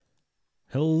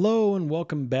Hello and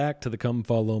welcome back to the Come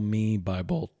Follow Me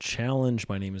Bible Challenge.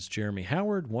 My name is Jeremy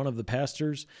Howard, one of the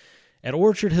pastors at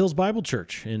Orchard Hills Bible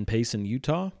Church in Payson,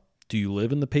 Utah. Do you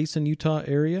live in the Payson, Utah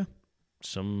area?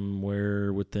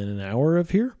 Somewhere within an hour of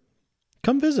here?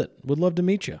 Come visit. Would love to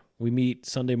meet you. We meet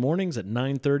Sunday mornings at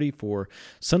 9:30 for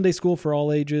Sunday school for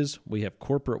all ages. We have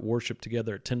corporate worship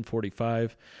together at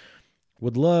 10:45.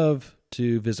 Would love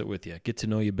to visit with you, get to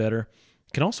know you better.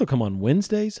 Can also come on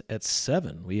Wednesdays at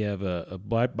 7. We have a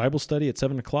Bible study at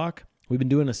 7 o'clock. We've been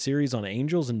doing a series on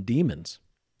angels and demons.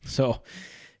 So,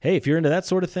 hey, if you're into that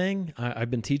sort of thing,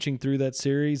 I've been teaching through that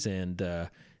series, and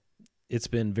it's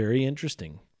been very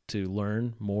interesting to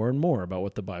learn more and more about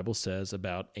what the Bible says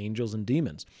about angels and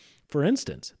demons. For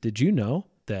instance, did you know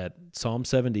that Psalm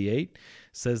 78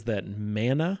 says that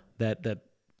manna, that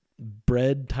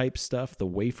bread type stuff, the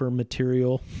wafer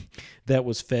material that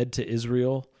was fed to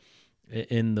Israel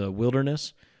in the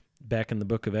wilderness back in the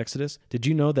book of Exodus, did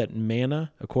you know that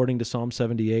manna, according to Psalm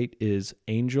 78, is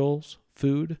angels'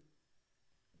 food?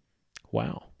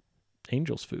 Wow.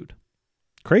 Angels' food.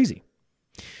 Crazy.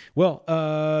 Well,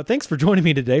 thanks for joining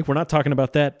me today. We're not talking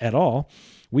about that at all.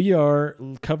 We are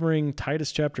covering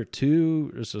Titus chapter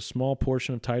 2. There's a small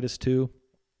portion of Titus 2.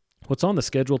 What's on the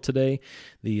schedule today,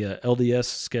 the LDS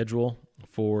schedule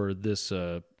for this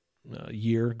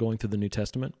year going through the New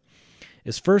Testament,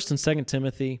 is 1st and 2nd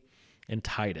Timothy and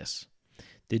Titus.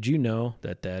 Did you know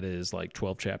that is like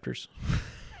 12 chapters?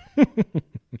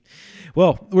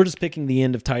 Well, we're just picking the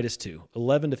end of Titus 2,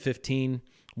 11 to 15,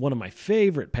 one of my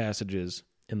favorite passages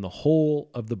in the whole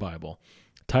of the Bible.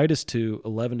 Titus 2,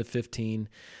 11 to 15.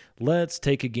 Let's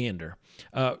take a gander.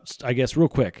 I guess real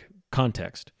quick,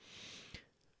 context.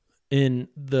 In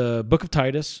the book of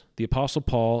Titus, the Apostle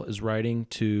Paul is writing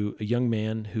to a young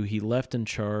man who he left in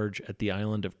charge at the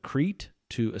island of Crete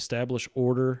to establish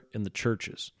order in the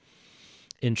churches.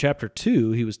 In chapter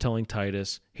 2, he was telling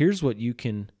Titus, here's what you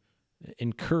can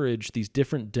encourage these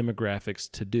different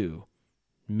demographics to do.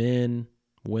 Men,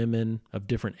 women of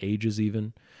different ages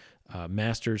even,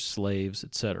 masters, slaves,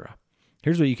 etc.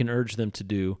 Here's what you can urge them to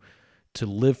do to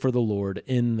live for the Lord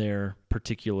in their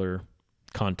particular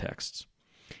contexts.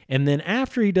 And then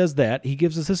after he does that, he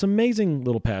gives us this amazing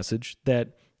little passage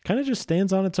that kind of just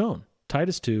stands on its own.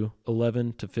 Titus 2,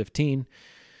 11 to 15.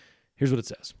 Here's what it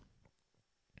says.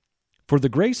 For the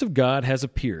grace of God has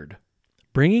appeared,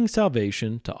 bringing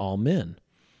salvation to all men,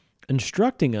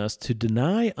 instructing us to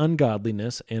deny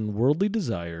ungodliness and worldly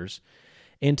desires,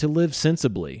 and to live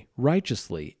sensibly,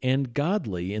 righteously, and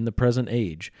godly in the present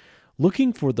age,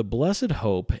 looking for the blessed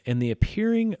hope and the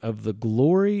appearing of the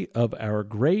glory of our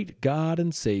great God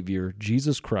and Savior,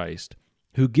 Jesus Christ,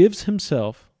 who gave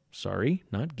himself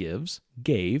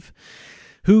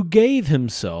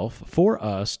for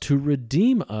us to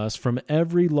redeem us from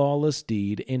every lawless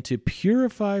deed and to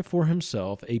purify for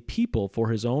himself a people for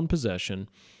his own possession,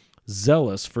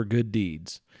 zealous for good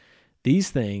deeds. These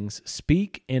things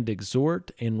speak and exhort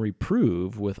and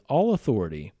reprove with all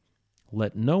authority.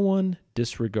 Let no one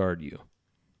disregard you.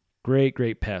 Great,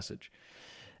 great passage.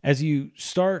 As you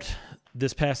start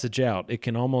this passage out, it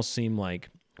can almost seem like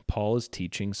Paul is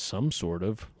teaching some sort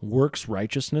of works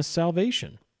righteousness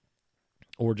salvation,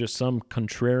 or just some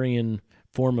contrarian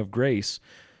form of grace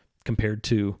compared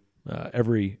to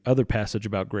every other passage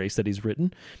about grace that he's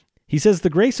written. He says the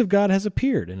grace of God has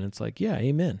appeared, and it's like, yeah,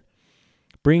 amen.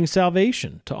 Bringing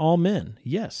salvation to all men.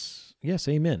 Yes,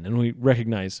 amen. And we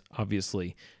recognize,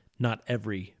 obviously, not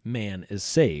every man is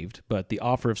saved, but the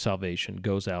offer of salvation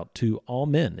goes out to all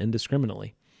men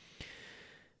indiscriminately.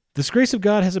 This grace of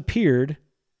God has appeared,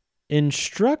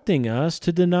 instructing us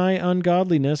to deny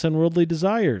ungodliness and worldly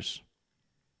desires.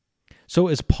 So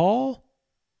is Paul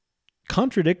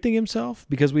contradicting himself?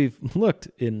 Because we've looked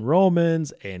in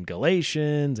Romans and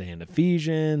Galatians and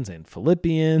Ephesians and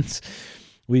Philippians.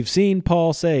 We've seen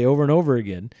Paul say over and over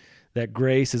again that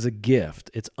grace is a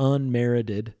gift. It's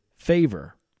unmerited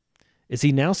favor. Is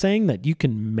he now saying that you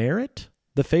can merit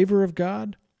the favor of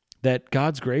God? That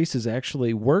God's grace is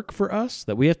actually work for us?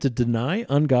 That we have to deny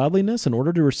ungodliness in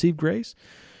order to receive grace?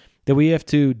 That we have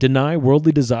to deny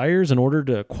worldly desires in order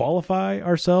to qualify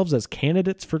ourselves as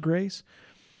candidates for grace?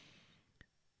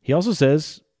 He also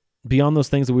says, beyond those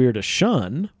things that we are to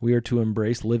shun, we are to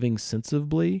embrace living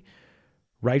sensibly,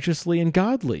 righteously, and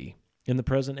godly in the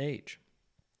present age.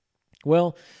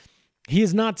 Well, he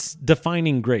is not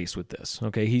defining grace with this,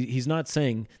 okay? He's not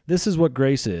saying, this is what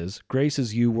grace is. Grace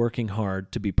is you working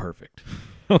hard to be perfect,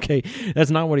 okay?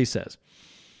 That's not what he says.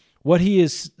 What he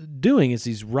is doing is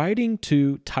he's writing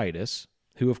to Titus,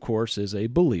 who, of course, is a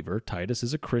believer. Titus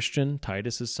is a Christian.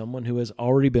 Titus is someone who has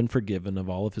already been forgiven of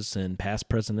all of his sin, past,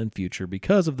 present, and future,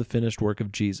 because of the finished work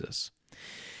of Jesus.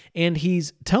 And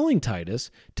he's telling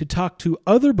Titus to talk to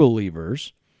other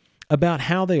believers about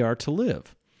how they are to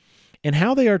live. And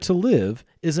how they are to live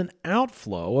is an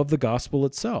outflow of the gospel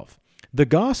itself. The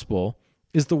gospel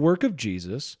is the work of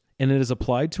Jesus, and it is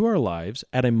applied to our lives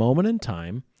at a moment in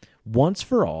time, once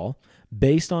for all,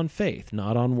 based on faith,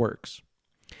 not on works.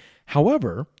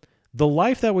 However, the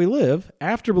life that we live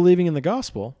after believing in the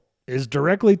gospel is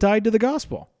directly tied to the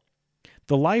gospel.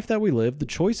 The life that we live, the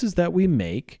choices that we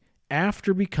make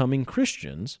after becoming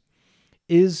Christians,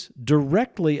 is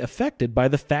directly affected by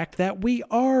the fact that we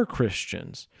are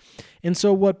Christians. And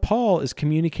so what Paul is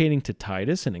communicating to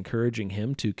Titus and encouraging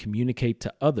him to communicate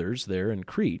to others there in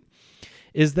Crete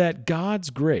is that God's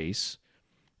grace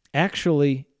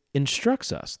actually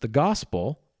instructs us. The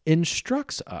gospel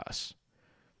instructs us.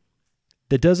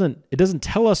 It doesn't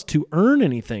tell us to earn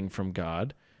anything from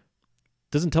God.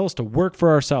 It doesn't tell us to work for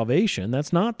our salvation.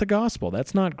 That's not the gospel.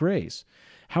 That's not grace.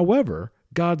 However,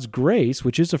 God's grace,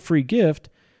 which is a free gift,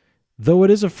 though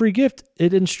it is a free gift,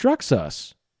 it instructs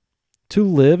us to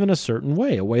live in a certain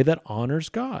way, a way that honors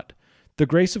God. The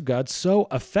grace of God so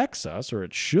affects us, or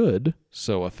it should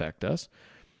so affect us,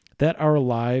 that our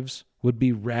lives would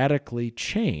be radically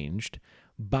changed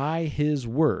by his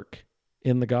work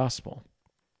in the gospel.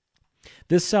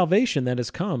 This salvation that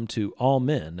has come to all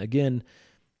men, again,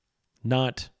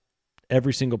 not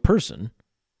every single person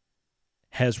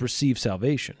has received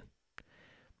salvation,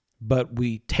 but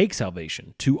we take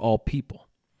salvation to all people.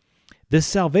 This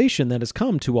salvation that has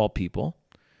come to all people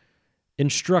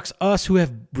instructs us who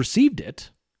have received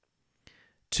it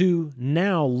to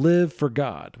now live for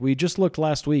God. We just looked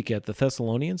last week at the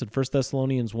Thessalonians in 1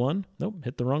 Thessalonians 1. Nope,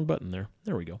 hit the wrong button there.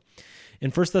 There we go.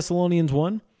 In 1 Thessalonians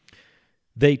 1,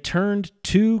 they turned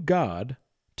to God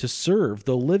to serve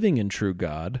the living and true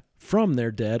God from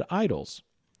their dead idols.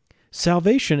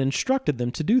 Salvation instructed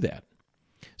them to do that.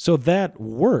 So that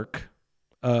work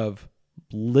of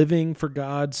living for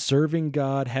God, serving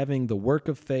God, having the work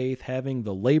of faith, having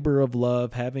the labor of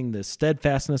love, having the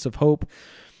steadfastness of hope,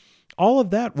 all of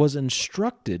that was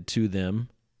instructed to them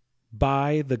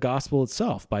by the gospel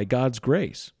itself, by God's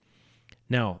grace.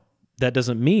 Now, that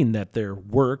doesn't mean that their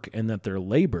work and that their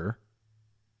labor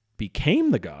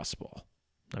became the gospel.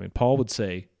 I mean, Paul would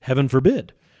say, heaven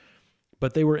forbid.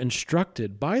 But they were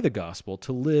instructed by the gospel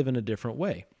to live in a different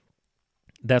way.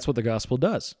 That's what the gospel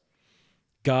does.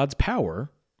 God's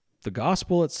power, the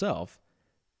gospel itself,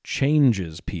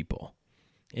 changes people.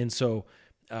 And so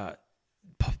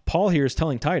Paul here is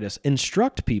telling Titus,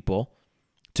 instruct people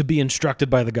to be instructed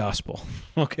by the gospel,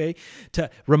 okay? To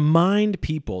remind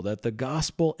people that the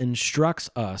gospel instructs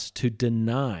us to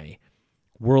deny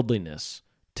worldliness,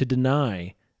 to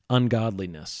deny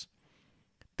ungodliness,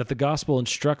 that the gospel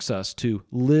instructs us to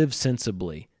live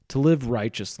sensibly, to live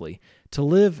righteously, to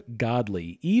live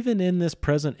godly, even in this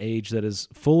present age that is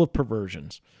full of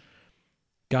perversions.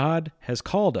 God has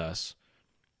called us,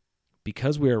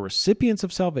 because we are recipients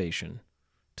of salvation,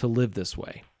 to live this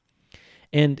way.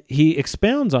 And he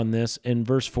expounds on this in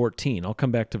verse 14. I'll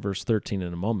come back to verse 13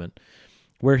 in a moment,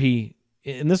 where and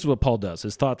this is what Paul does.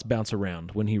 His thoughts bounce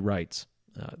around when he writes.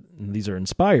 These are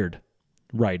inspired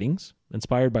writings,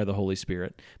 inspired by the Holy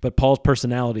Spirit, but Paul's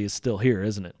personality is still here,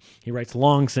 isn't it? He writes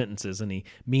long sentences and he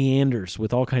meanders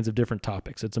with all kinds of different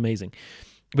topics. It's amazing.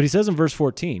 But he says in verse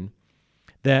 14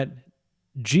 that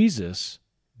Jesus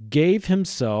gave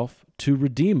himself to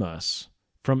redeem us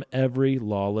from every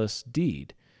lawless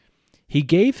deed. He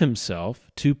gave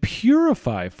himself to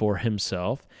purify for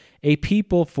himself a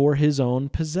people for his own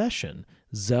possession,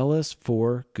 zealous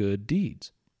for good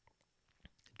deeds.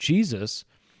 Jesus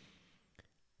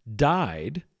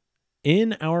died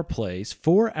in our place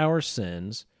for our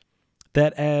sins,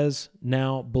 that as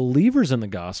now believers in the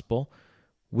gospel,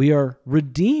 we are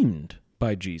redeemed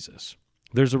by Jesus.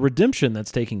 There's a redemption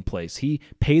that's taking place. He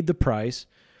paid the price.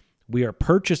 We are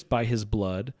purchased by his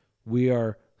blood. We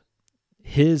are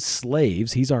his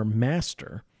slaves. He's our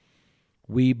master.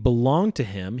 We belong to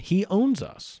him. He owns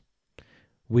us.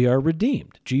 We are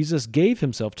redeemed. Jesus gave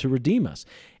himself to redeem us.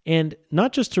 And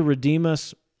not just to redeem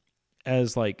us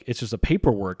as like it's just a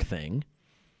paperwork thing,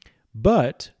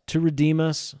 but to redeem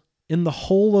us in the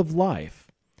whole of life,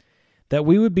 that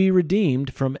we would be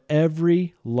redeemed from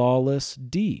every lawless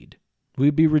deed.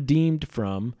 We'd be redeemed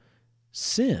from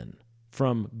sin,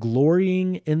 from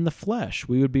glorying in the flesh.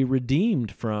 We would be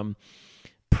redeemed from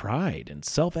pride and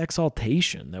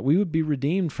self-exaltation, that we would be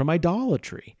redeemed from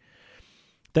idolatry,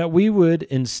 that we would,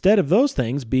 instead of those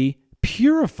things, be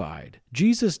purified.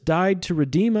 Jesus died to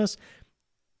redeem us,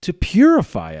 to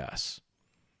purify us,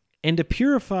 and to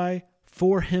purify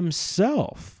for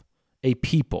himself a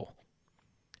people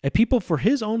for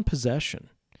his own possession.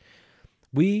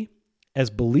 We, as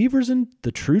believers in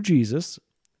the true Jesus,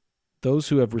 those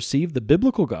who have received the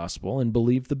biblical gospel and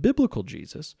believe the biblical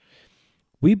Jesus,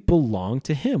 we belong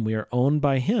to him. We are owned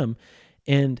by him.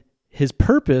 And his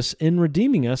purpose in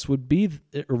redeeming us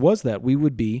was that we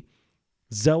would be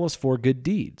zealous for good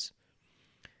deeds.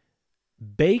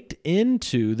 Baked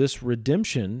into this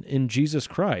redemption in Jesus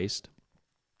Christ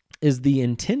is the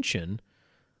intention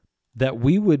that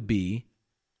we would be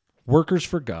workers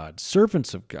for God,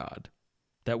 servants of God,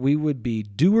 that we would be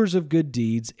doers of good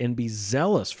deeds and be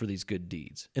zealous for these good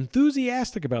deeds,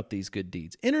 enthusiastic about these good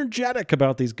deeds, energetic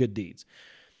about these good deeds.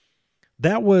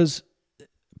 That was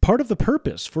part of the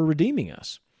purpose for redeeming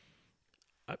us.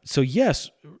 So yes,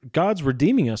 God's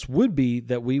redeeming us would be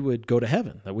that we would go to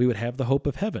heaven, that we would have the hope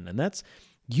of heaven. And that's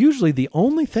usually the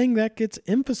only thing that gets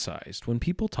emphasized when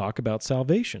people talk about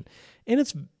salvation. And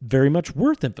it's very much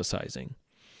worth emphasizing.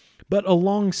 But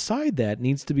alongside that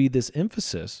needs to be this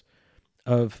emphasis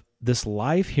of this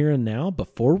life here and now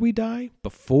before we die,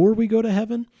 before we go to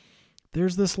heaven.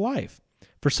 There's this life.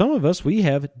 For some of us, we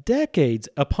have decades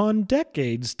upon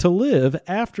decades to live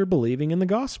after believing in the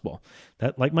gospel.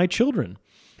 That, like my children,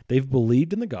 they've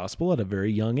believed in the gospel at a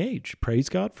very young age. Praise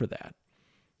God for that.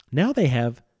 Now they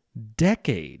have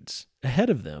decades ahead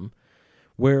of them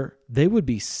where they would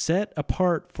be set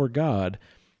apart for God,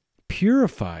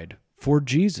 purified for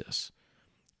Jesus,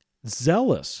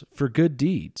 zealous for good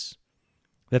deeds,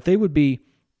 that they would be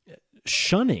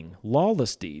shunning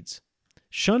lawless deeds,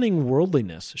 shunning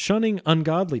worldliness, shunning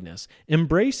ungodliness,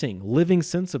 embracing living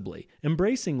sensibly,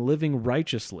 embracing living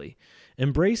righteously,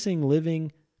 embracing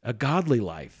living a godly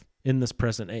life in this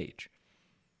present age.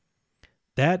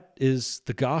 That is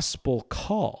the gospel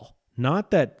call,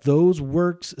 not that those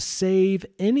works save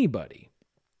anybody,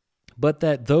 but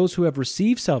that those who have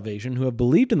received salvation, who have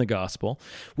believed in the gospel,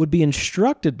 would be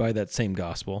instructed by that same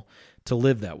gospel to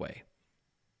live that way.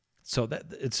 So that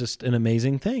it's just an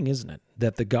amazing thing, isn't it?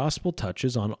 That the gospel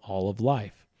touches on all of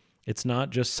life. It's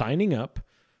not just signing up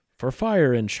for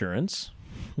fire insurance,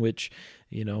 which,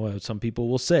 some people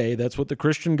will say that's what the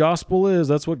Christian gospel is.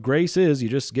 That's what grace is. You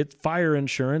just get fire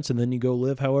insurance and then you go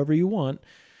live however you want.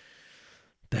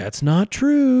 That's not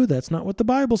true. That's not what the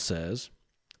Bible says.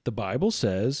 The Bible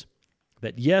says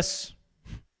that, yes,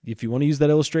 if you want to use that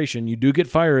illustration, you do get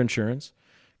fire insurance.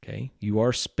 Okay, you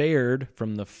are spared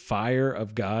from the fire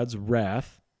of God's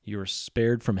wrath. You are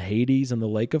spared from Hades and the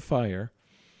lake of fire.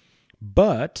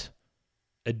 But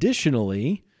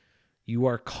additionally, you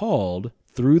are called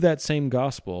through that same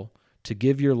gospel to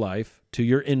give your life to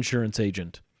your insurance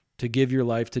agent, to give your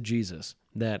life to Jesus,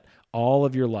 that all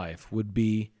of your life would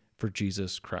be for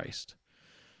Jesus Christ.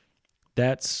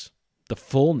 That's the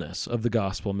fullness of the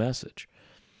gospel message.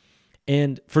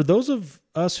 And for those of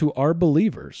us who are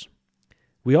believers,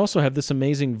 we also have this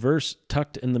amazing verse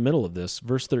tucked in the middle of this,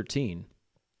 verse 13,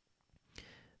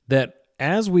 that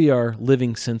as we are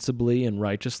living sensibly and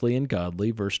righteously and godly,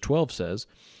 verse 12 says,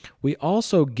 we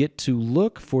also get to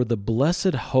look for the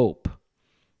blessed hope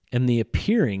and the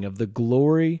appearing of the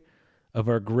glory of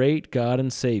our great God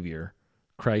and Savior,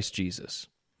 Christ Jesus.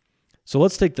 So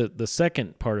let's take the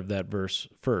second part of that verse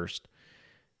first.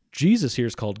 Jesus here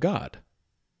is called God.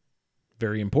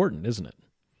 Very important, isn't it?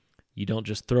 You don't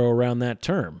just throw around that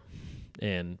term,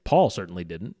 and Paul certainly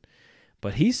didn't,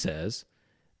 but he says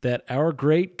that our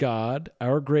great God,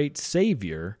 our great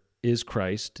Savior, is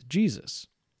Christ Jesus.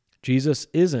 Jesus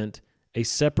isn't a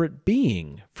separate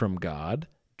being from God.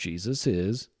 Jesus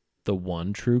is the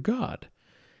one true God.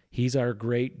 He's our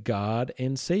great God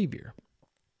and Savior.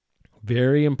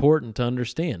 Very important to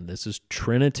understand. This is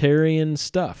Trinitarian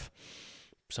stuff.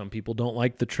 Some people don't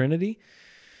like the Trinity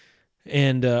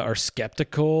and are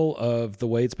skeptical of the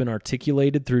way it's been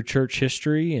articulated through church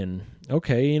history. And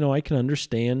okay, I can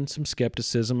understand some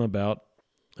skepticism about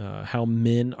how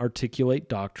men articulate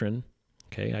doctrine.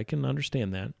 Okay, I can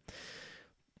understand that.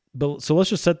 But so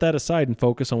let's just set that aside and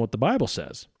focus on what the Bible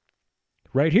says.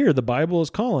 Right here, the Bible is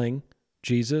calling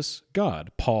Jesus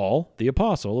God. Paul, the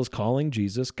apostle, is calling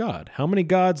Jesus God. How many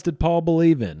gods did Paul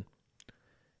believe in?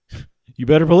 You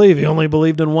better believe he only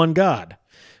believed in one God.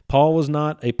 Paul was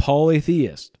not a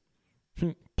polytheist.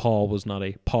 Paul was not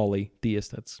a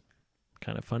polytheist. That's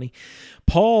kind of funny.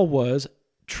 Paul was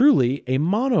truly a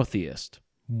monotheist,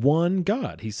 one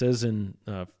God. He says in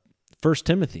 1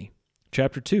 Timothy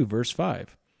chapter 2, verse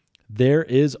 5, there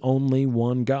is only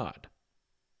one God.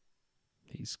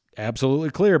 He's absolutely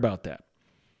clear about that.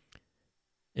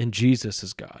 And Jesus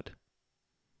is God.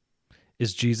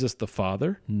 Is Jesus the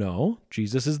Father? No,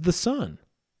 Jesus is the Son.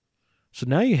 So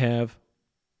now you have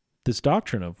this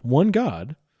doctrine of one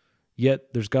God,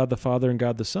 yet there's God the Father and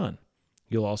God the Son.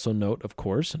 You'll also note, of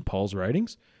course, in Paul's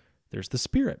writings, There's the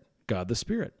Spirit, God the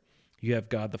Spirit. You have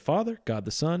God the Father, God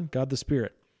the Son, God the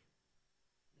Spirit.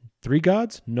 3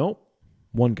 gods? Nope.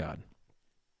 1 God.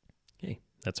 Okay,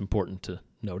 that's important to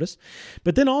notice.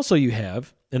 But then also you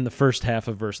have, in the first half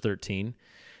of verse 13,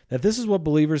 that this is what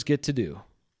believers get to do,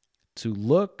 to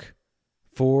look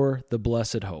for the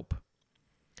blessed hope.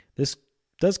 This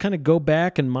does kind of go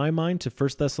back in my mind to 1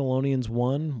 Thessalonians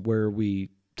 1, where we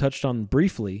touched on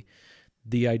briefly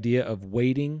the idea of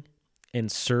waiting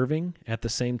and serving at the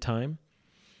same time,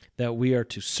 that we are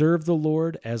to serve the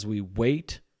Lord as we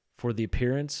wait for the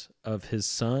appearance of His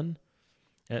Son.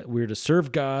 We're to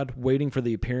serve God, waiting for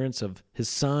the appearance of His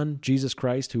Son, Jesus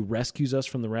Christ, who rescues us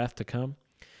from the wrath to come.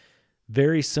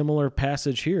 Very similar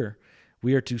passage here.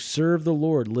 We are to serve the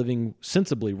Lord, living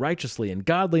sensibly, righteously, and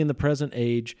godly in the present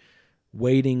age,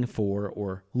 waiting for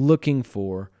or looking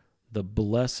for the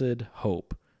blessed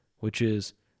hope, which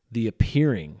is the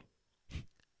appearing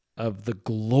of the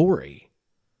glory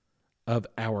of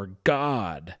our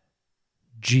God,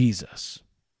 Jesus.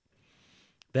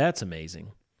 That's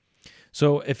amazing.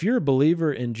 So if you're a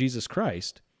believer in Jesus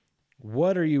Christ,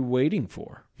 what are you waiting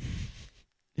for?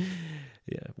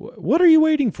 What are you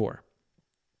waiting for?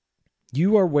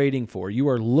 You are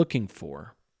looking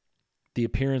for the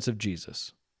appearance of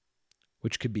Jesus,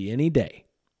 which could be any day.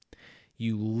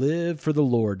 You live for the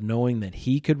Lord knowing that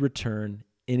He could return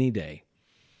any day.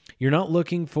 You're not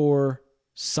looking for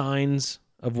signs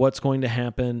of what's going to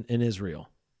happen in Israel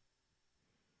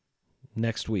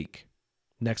next week,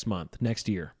 next month, next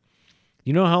year.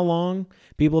 You know how long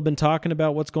people have been talking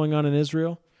about what's going on in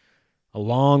Israel? A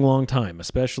long, long time,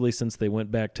 especially since they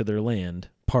went back to their land,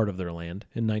 part of their land,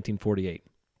 in 1948.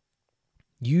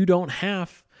 You don't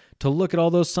have to look at all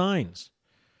those signs.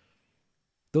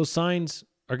 Those signs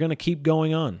are going to keep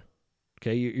going on.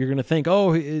 Okay, you're going to think,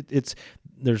 oh,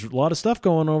 there's a lot of stuff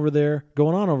going on over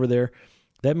there.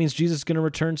 That means Jesus is going to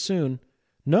return soon.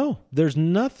 No, there's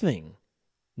nothing,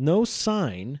 no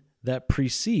sign that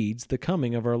precedes the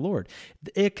coming of our Lord.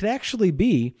 It could actually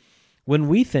be when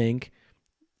we think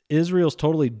Israel's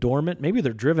totally dormant. Maybe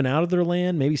they're driven out of their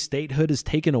land. Maybe statehood is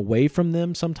taken away from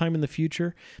them sometime in the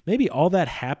future. Maybe all that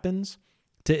happens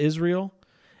to Israel,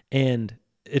 and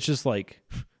it's just like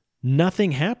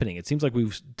nothing happening. It seems like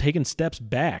we've taken steps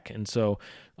back. And so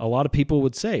a lot of people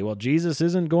would say, well, Jesus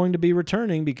isn't going to be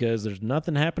returning because there's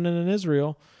nothing happening in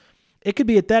Israel. It could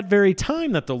be at that very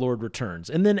time that the Lord returns.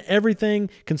 And then everything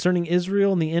concerning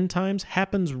Israel in the end times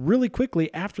happens really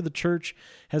quickly after the church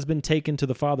has been taken to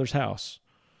the Father's house.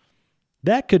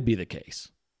 That could be the case.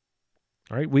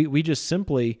 All right, we just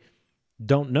simply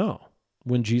don't know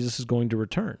when Jesus is going to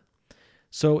return.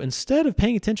 So instead of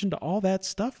paying attention to all that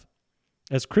stuff,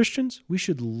 as Christians, we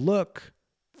should look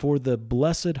for the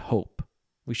blessed hope.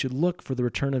 We should look for the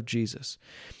return of Jesus.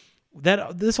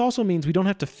 This also means we don't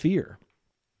have to fear.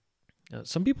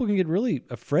 Some people can get really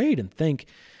afraid and think,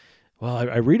 well,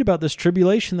 I read about this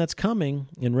tribulation that's coming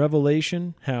in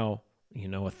Revelation, how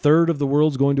a third of the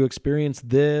world's going to experience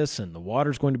this, and the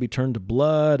water's going to be turned to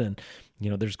blood, and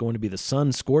there's going to be the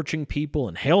sun scorching people,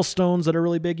 and hailstones that are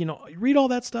really big. You read all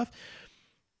that stuff.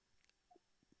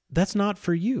 That's not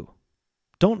for you.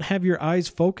 Don't have your eyes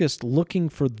focused looking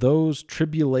for those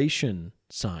tribulation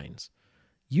signs.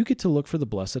 You get to look for the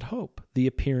blessed hope, the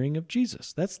appearing of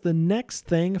Jesus. That's the next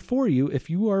thing for you if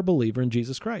you are a believer in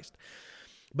Jesus Christ.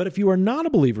 But if you are not a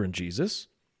believer in Jesus,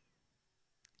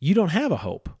 you don't have a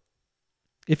hope.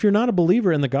 If you're not a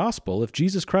believer in the gospel, if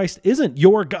Jesus Christ isn't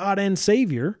your God and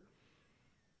Savior,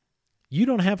 you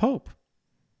don't have hope.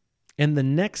 And the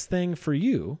next thing for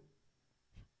you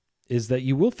is that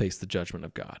you will face the judgment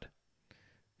of God.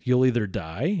 You'll either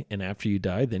die, and after you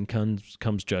die, then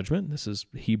comes judgment. This is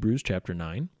Hebrews chapter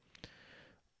 9.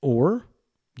 Or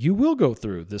you will go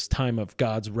through this time of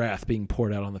God's wrath being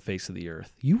poured out on the face of the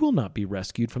earth. You will not be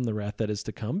rescued from the wrath that is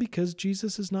to come because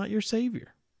Jesus is not your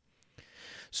Savior.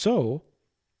 So,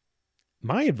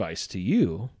 my advice to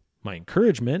you, my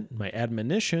encouragement, my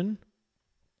admonition,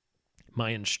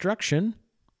 my instruction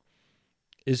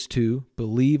is to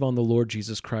believe on the Lord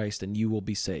Jesus Christ and you will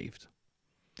be saved.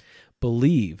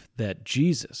 Believe that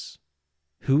Jesus,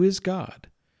 who is God,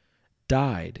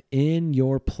 died in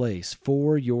your place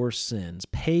for your sins,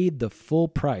 paid the full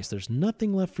price. There's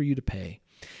nothing left for you to pay.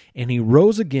 And He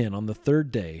rose again on the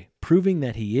third day, proving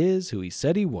that He is who He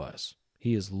said He was.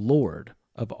 He is Lord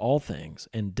of all things,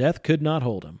 and death could not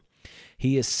hold Him.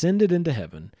 He ascended into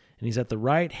heaven, and He's at the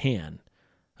right hand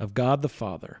of God the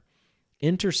Father,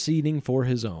 interceding for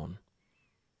His own.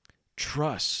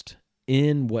 Trust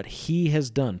in what He has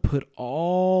done. Put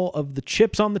all of the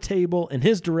chips on the table in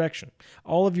His direction.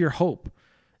 All of your hope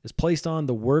is placed on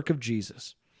the work of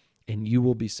Jesus, and you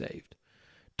will be saved.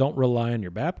 Don't rely on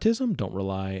your baptism. Don't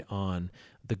rely on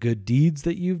the good deeds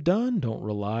that you've done. Don't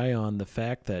rely on the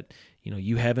fact that,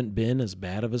 you haven't been as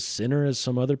bad of a sinner as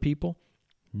some other people.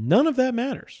 None of that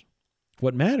matters.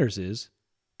 What matters is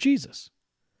Jesus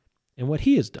and what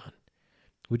he has done.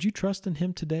 Would you trust in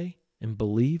him today and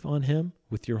believe on him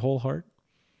with your whole heart?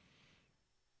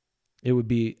 It would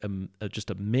be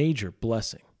just a major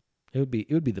blessing. It would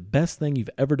be the best thing you've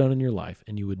ever done in your life,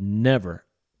 and you would never,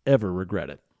 ever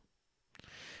regret it.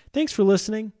 Thanks for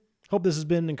listening. Hope this has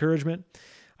been an encouragement.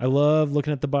 I love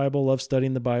looking at the Bible, love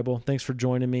studying the Bible. Thanks for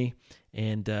joining me,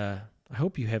 and I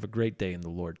hope you have a great day in the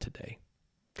Lord today.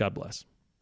 God bless.